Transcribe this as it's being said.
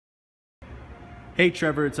Hey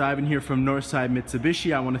Trevor, it's Ivan here from Northside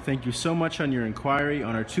Mitsubishi. I want to thank you so much on your inquiry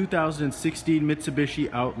on our 2016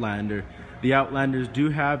 Mitsubishi Outlander. The Outlanders do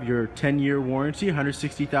have your 10-year warranty,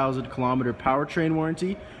 160,000 kilometer powertrain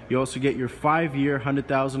warranty. You also get your 5-year,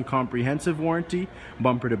 100,000 comprehensive warranty,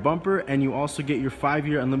 bumper to bumper, and you also get your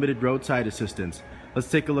 5-year unlimited roadside assistance.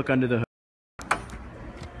 Let's take a look under the hood.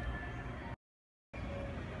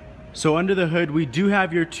 So under the hood, we do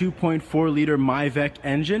have your 2.4 liter MyVec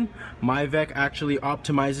engine. MyVec actually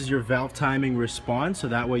optimizes your valve timing response, so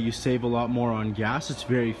that way you save a lot more on gas. It's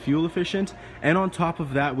very fuel efficient. And on top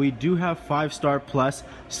of that, we do have 5-star plus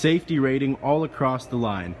safety rating all across the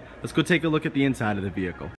line. Let's go take a look at the inside of the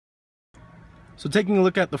vehicle. So taking a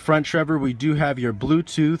look at the front, Trevor, we do have your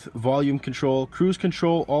Bluetooth, volume control, cruise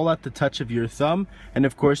control, all at the touch of your thumb. And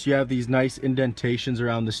of course you have these nice indentations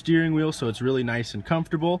around the steering wheel, so it's really nice and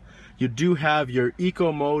comfortable. You do have your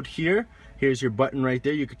eco mode here. Here's your button right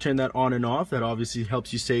there. You can turn that on and off. That obviously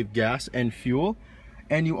helps you save gas and fuel.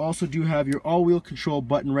 And you also do have your all-wheel control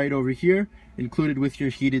button right over here, included with your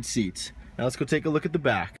heated seats. Now let's go take a look at the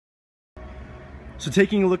back. So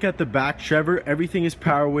taking a look at the back, Trevor, everything is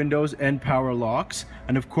power windows and power locks.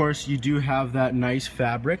 And of course you do have that nice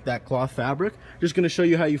fabric, that cloth fabric. Just gonna show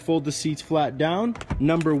you how you fold the seats flat down.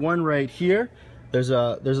 Number 1 right here. There's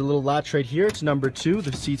a little latch right here. It's number 2.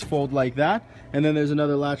 The seats fold like that. And then there's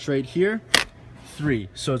another latch right here. 3.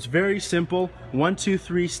 So it's very simple. 1, 2,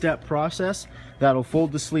 3 step process. That'll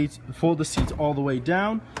fold the seats all the way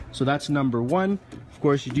down. So that's number 1. Of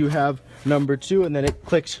course you do have number 2, and then it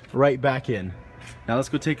clicks right back in. Now let's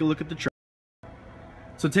go take a look at the truck.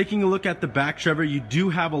 So taking a look at the back, Trevor, you do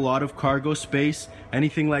have a lot of cargo space.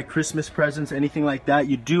 Anything like Christmas presents, anything like that,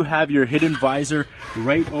 you do have your hidden visor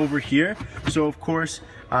right over here. So of course,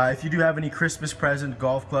 if you do have any Christmas present,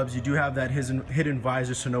 golf clubs, you do have that hidden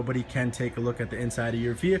visor so nobody can take a look at the inside of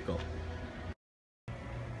your vehicle.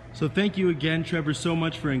 So thank you again, Trevor, so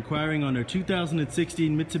much for inquiring on our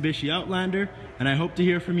 2016 Mitsubishi Outlander, and I hope to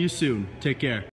hear from you soon. Take care.